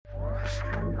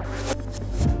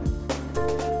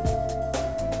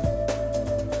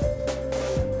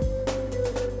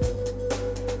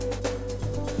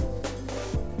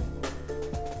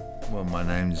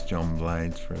John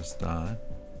Blades for a start.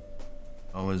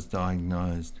 I was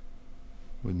diagnosed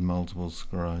with multiple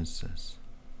sclerosis.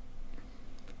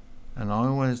 And I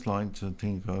always like to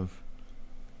think of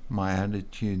my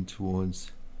attitude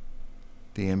towards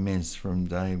the MS from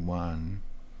day one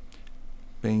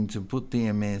being to put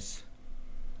the MS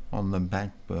on the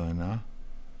back burner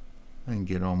and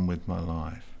get on with my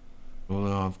life.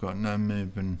 Although I've got no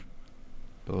movement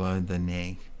below the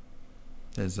neck,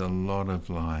 there's a lot of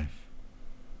life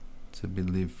to be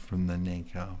lived from the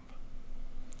neck up.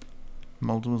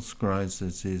 Multiple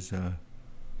sclerosis is a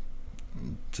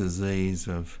disease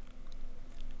of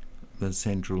the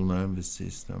central nervous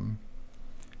system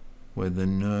where the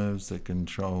nerves that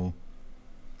control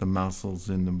the muscles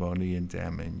in the body are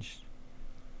damaged.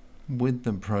 With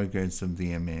the progress of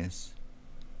the MS,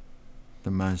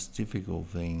 the most difficult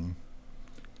thing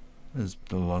is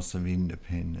the loss of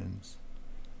independence.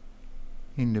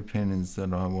 Independence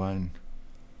that I won't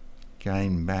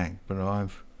gain back, but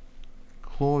I've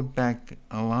clawed back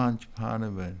a large part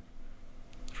of it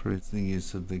through the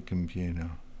use of the computer.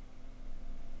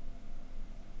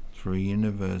 Through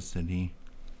university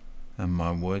and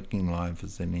my working life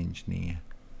as an engineer,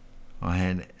 I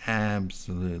had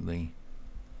absolutely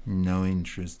no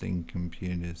interest in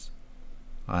computers.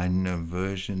 I had an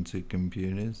aversion to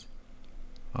computers.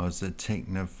 I was a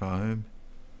technophobe.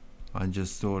 I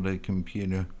just thought a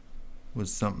computer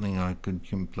was something I could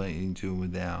completely do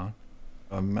without.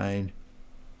 I made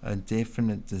a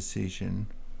definite decision.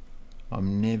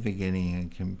 I'm never getting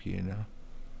a computer.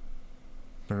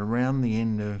 But around the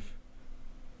end of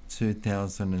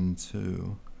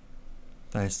 2002,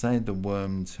 they say the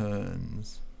worm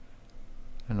turns.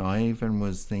 And I even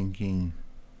was thinking,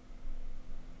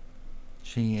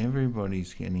 gee,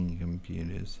 everybody's getting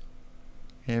computers.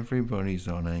 Everybody's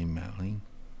on emailing.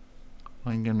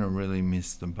 I'm going to really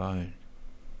miss the boat.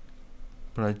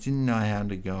 But I didn't know how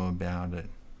to go about it.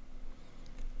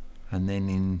 And then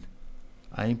in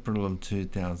April of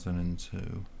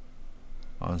 2002,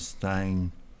 I was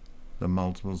staying the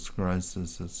Multiple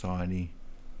Sclerosis Society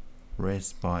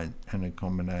Respite and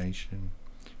Accommodation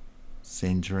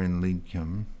Centre in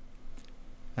Lidcombe,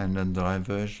 and a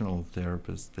diversional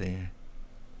therapist there.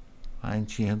 I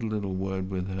actually had a little word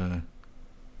with her.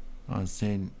 I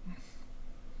said,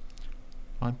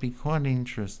 I'd be quite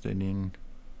interested in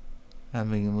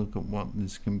having a look at what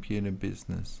this computer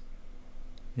business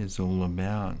is all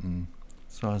about. And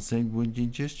so I said, would you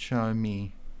just show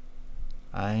me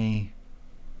A,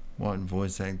 what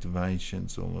voice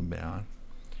activation's all about,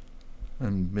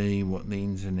 and B, what the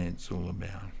internet's all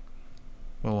about?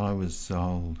 Well, I was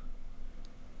sold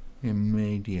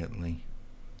immediately.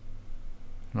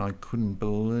 And I couldn't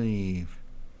believe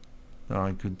that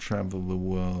I could travel the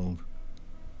world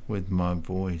with my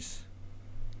voice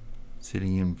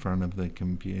sitting in front of the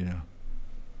computer.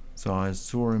 So I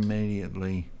saw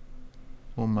immediately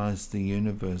almost the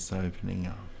universe opening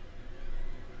up.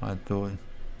 I thought,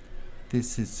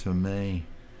 this is for me.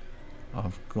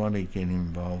 I've got to get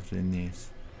involved in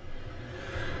this.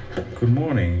 Good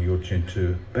morning, you're tuned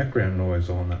to background noise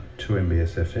on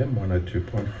 2MBS FM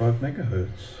 102.5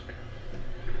 megahertz.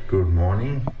 Good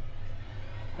morning.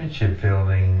 Richard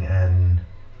Fielding and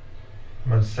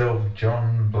myself,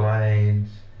 John Blades,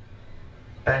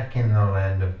 back in the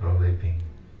land of the living.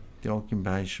 The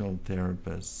occupational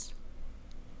therapists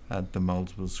at the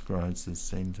Multiple Sclerosis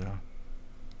Centre,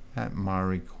 at my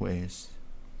request,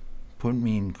 put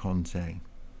me in contact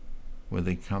with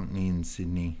a company in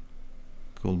Sydney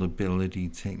called Ability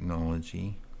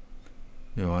Technology,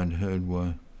 who I'd heard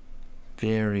were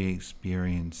very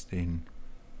experienced in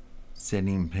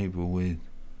setting people with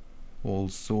all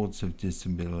sorts of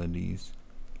disabilities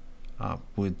up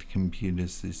with computer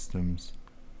systems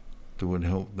that would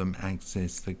help them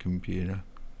access the computer.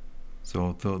 So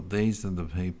I thought, these are the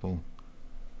people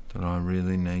that I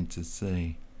really need to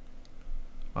see.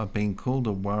 I've been called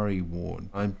a worry ward.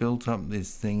 I built up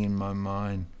this thing in my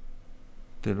mind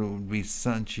that it would be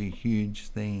such a huge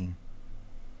thing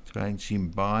to actually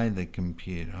buy the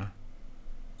computer,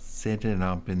 set it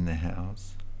up in the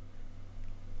house.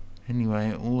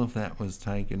 Anyway, all of that was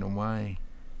taken away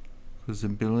because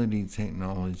Ability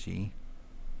Technology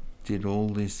did all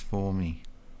this for me.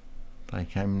 They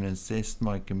came and assessed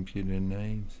my computer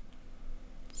needs,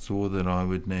 saw that I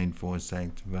would need voice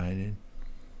activated,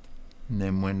 and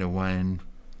then went away and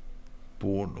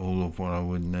bought all of what I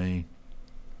would need.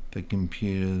 The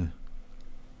computer,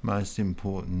 most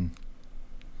important,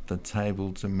 the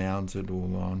table to mount it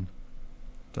all on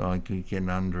that I could get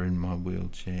under in my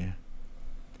wheelchair,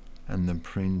 and the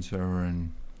printer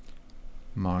and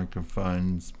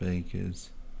microphone speakers.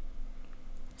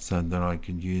 so that I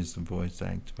could use the voice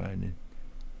activated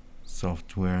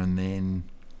software. And then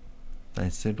they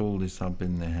set all this up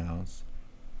in the house,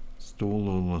 installed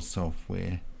all the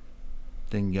software,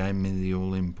 then gave me the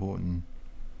all important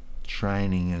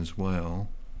training as well,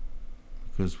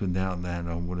 because without that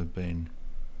I would have been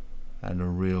at a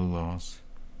real loss.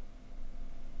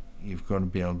 You've got to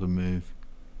be able to move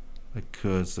the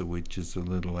cursor, which is a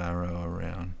little arrow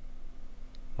around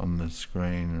on the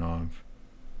screen, and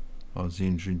I was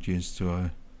introduced to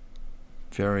a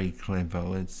very clever,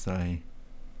 let's say,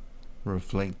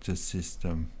 reflector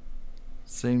system.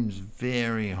 Seems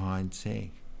very high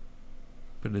tech,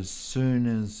 but as soon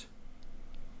as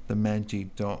the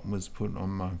magic dot was put on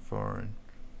my forehead,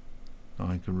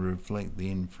 I could reflect the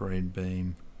infrared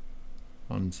beam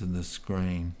onto the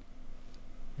screen.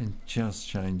 It just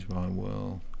changed my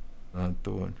world. I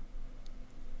thought,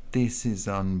 this is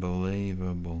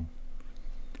unbelievable.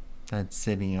 That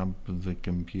setting up of the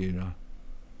computer,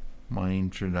 my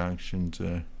introduction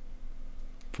to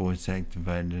voice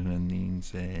activated and the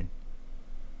NZ,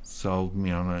 sold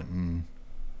me on it and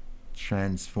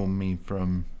transformed me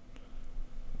from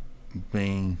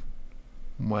being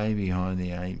way behind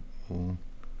the 8 ball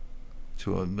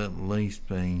to at least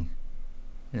being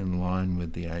in line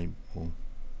with the 8 ball.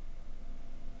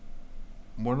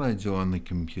 What I do on the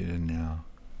computer now,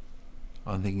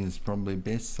 I think is probably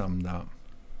best summed up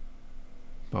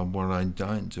by what I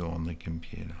don't do on the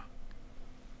computer.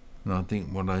 And I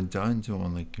think what I don't do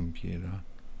on the computer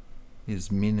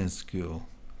is minuscule.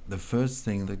 The first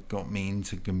thing that got me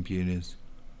into computers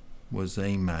was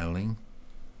emailing,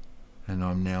 and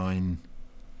I'm now in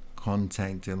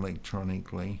contact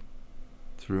electronically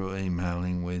through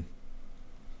emailing with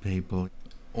people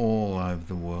all over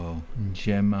the world.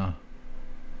 Gemma,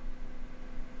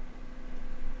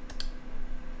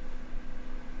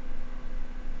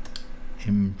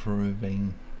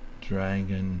 improving,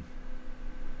 dragon,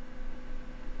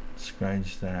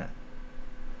 scratch that,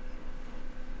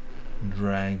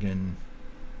 dragon,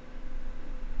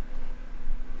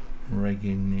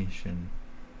 recognition.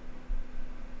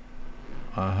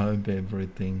 I hope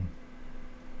everything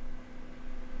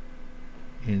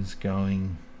is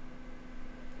going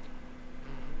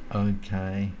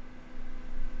okay.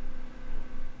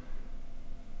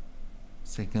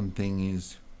 Second thing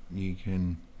is, you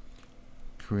can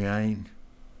create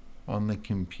on the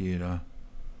computer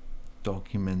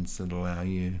documents that allow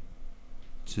you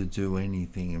to do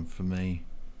anything, and for me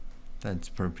that's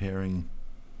preparing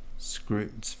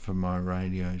scripts for my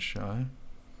radio show.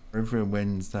 Every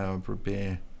Wednesday I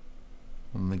prepare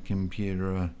on the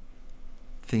computer a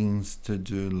things to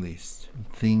do list.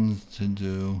 Things to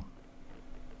do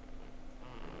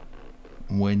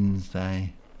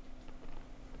Wednesday,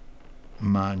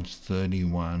 March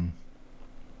 31,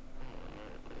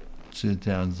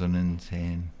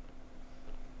 2010.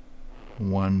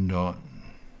 1 dot.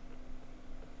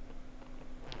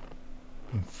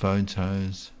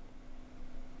 Photos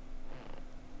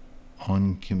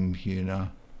on computer.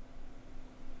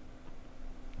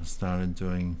 I started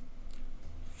doing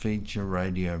feature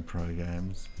radio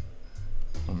programs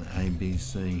on the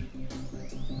ABC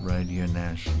Radio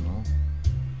National.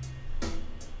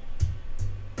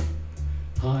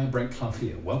 Hi, Brent Clough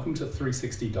here. Welcome to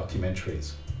 360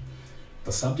 Documentaries.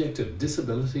 The subject of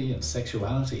disability and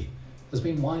sexuality has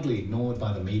been widely ignored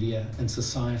by the media and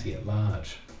society at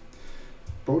large.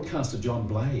 Broadcaster John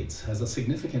Blades has a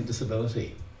significant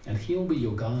disability, and he'll be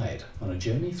your guide on a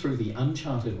journey through the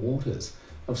uncharted waters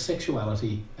of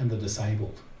sexuality and the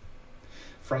disabled.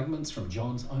 Fragments from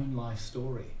John's own life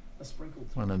story are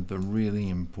sprinkled through. One of the really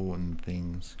important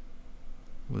things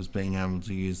was being able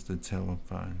to use the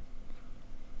telephone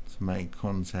to make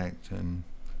contact and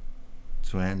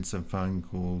to answer phone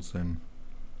calls and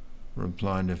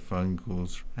reply to phone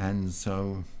calls. And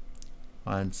so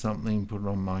I had something put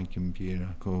on my computer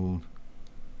called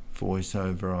Voice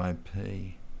over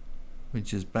IP,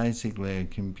 which is basically a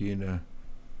computer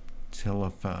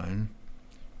telephone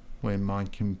where my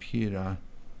computer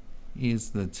is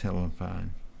the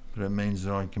telephone, but it means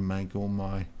that I can make all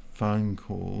my phone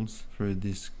calls through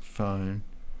this phone.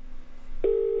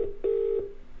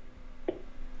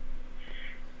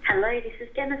 Hello, this is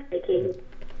Gemma speaking.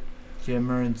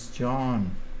 Gemma, it's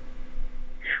John.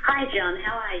 Hi John,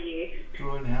 how are you?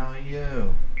 Good, how are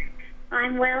you?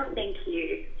 I'm well, thank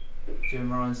you.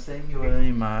 Gemma, I sent you an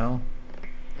email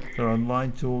that I'd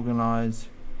like to organise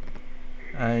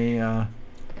a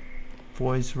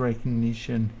voice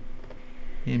recognition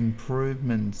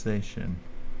improvement session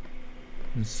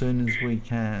as soon as we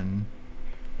can.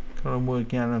 Got to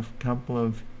work out a couple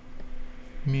of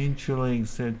mutually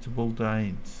acceptable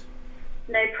dates.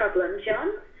 No problem,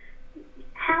 John.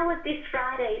 How would this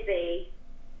Friday be?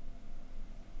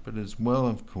 But as well,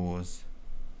 of course,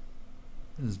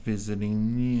 as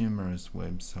visiting numerous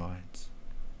websites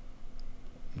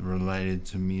related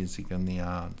to music and the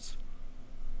arts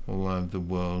all over the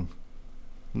world,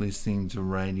 listening to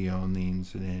radio on the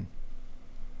internet,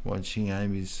 watching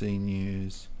ABC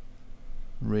News,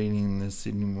 reading the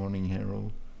Sydney Morning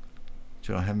Herald, which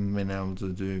I haven't been able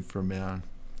to do for about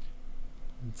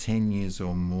 10 years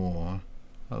or more.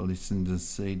 I listen to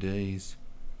CDs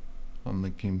on the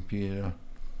computer.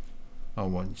 I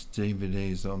watch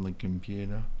DVDs on the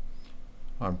computer.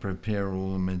 I prepare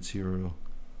all the material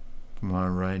for my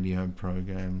radio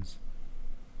programs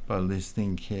by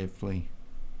listening carefully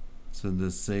to the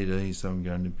CDs I'm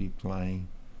going to be playing,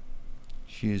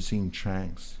 choosing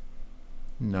tracks,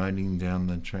 noting down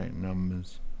the track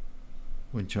numbers,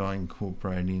 which I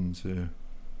incorporate into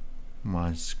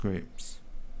my scripts.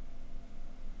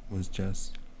 It was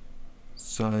just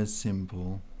so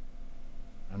simple.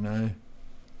 I know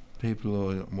people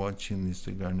who are watching this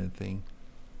are going to think,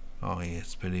 oh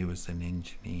yes, but he was an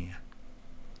engineer.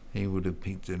 He would have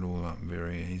picked it all up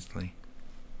very easily.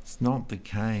 It's not the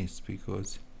case,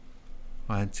 because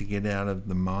I had to get out of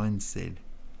the mindset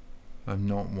of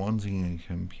not wanting a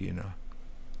computer.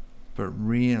 But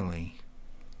really,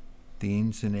 the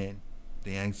internet,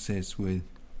 the access with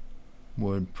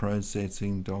word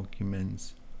processing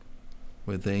documents,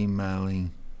 with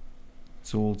emailing,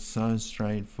 it's all so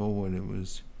straightforward. It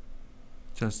was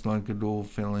just like it all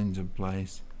fell into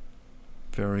place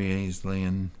very easily,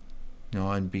 and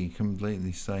I'd be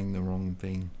completely saying the wrong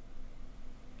thing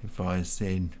if I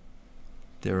said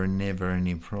there are never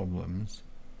any problems,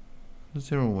 because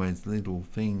there are always little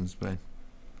things, but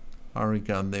I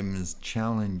regard them as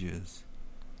challenges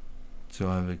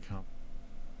to overcome.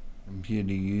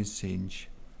 Computer usage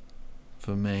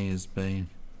for me has been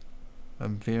a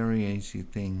very easy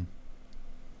thing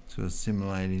to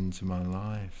assimilate into my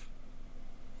life.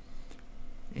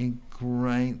 It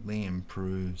greatly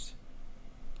improves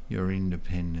your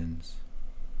independence,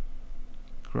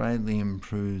 greatly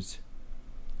improves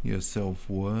your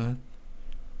self-worth,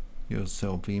 your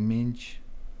self-image.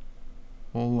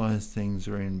 All those things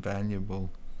are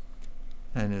invaluable,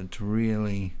 and it's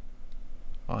really,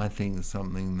 I think,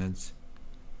 something that's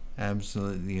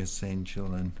absolutely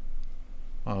essential. And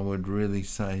I would really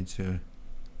say to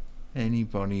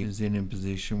anybody who's in a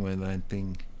position where they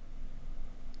think,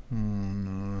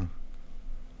 no,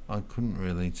 I couldn't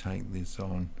really take this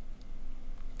on,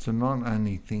 to not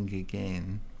only think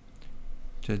again,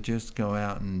 to just go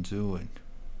out and do it.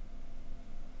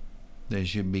 There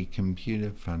should be computer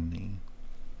funding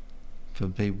for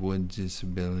people with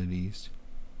disabilities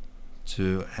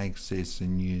to access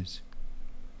and use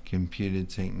computer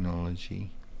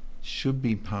technology. Should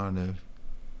be part of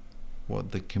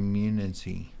what the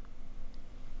community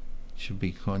should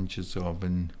be conscious of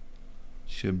and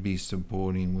should be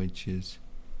supporting, which is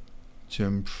to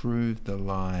improve the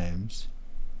lives,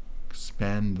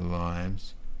 expand the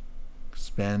lives,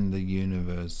 expand the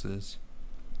universes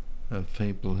of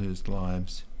people whose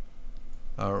lives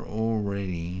are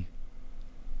already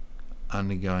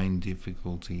undergoing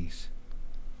difficulties.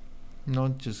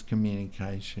 Not just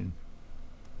communication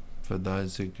for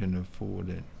those who can afford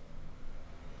it,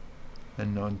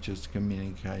 and not just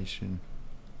communication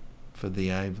for the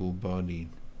able-bodied,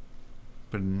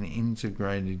 but an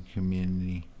integrated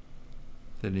community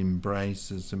that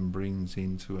embraces and brings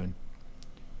into it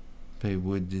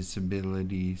people with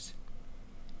disabilities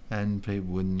and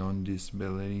people with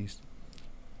non-disabilities.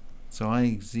 So I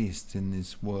exist in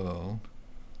this world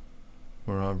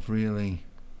where I've really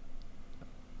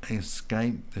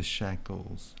escaped the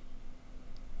shackles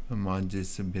of my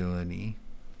disability,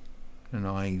 and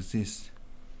I exist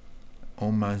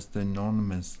almost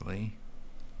anonymously,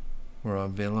 where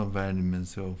I've elevated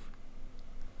myself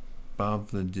above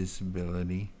the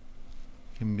disability.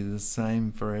 It can be the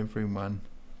same for everyone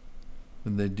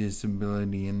with a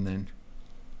disability, in that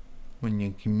when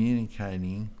you're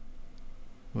communicating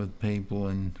with people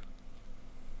and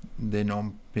they're not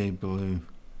people who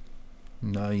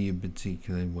know you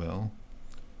particularly well,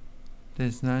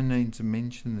 there's no need to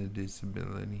mention the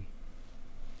disability.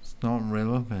 It's not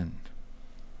relevant.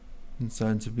 And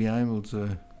so to be able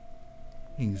to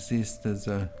exist as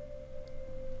a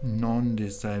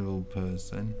non-disabled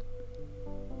person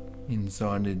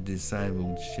inside a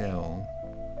disabled shell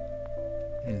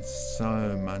is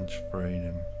so much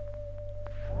freedom.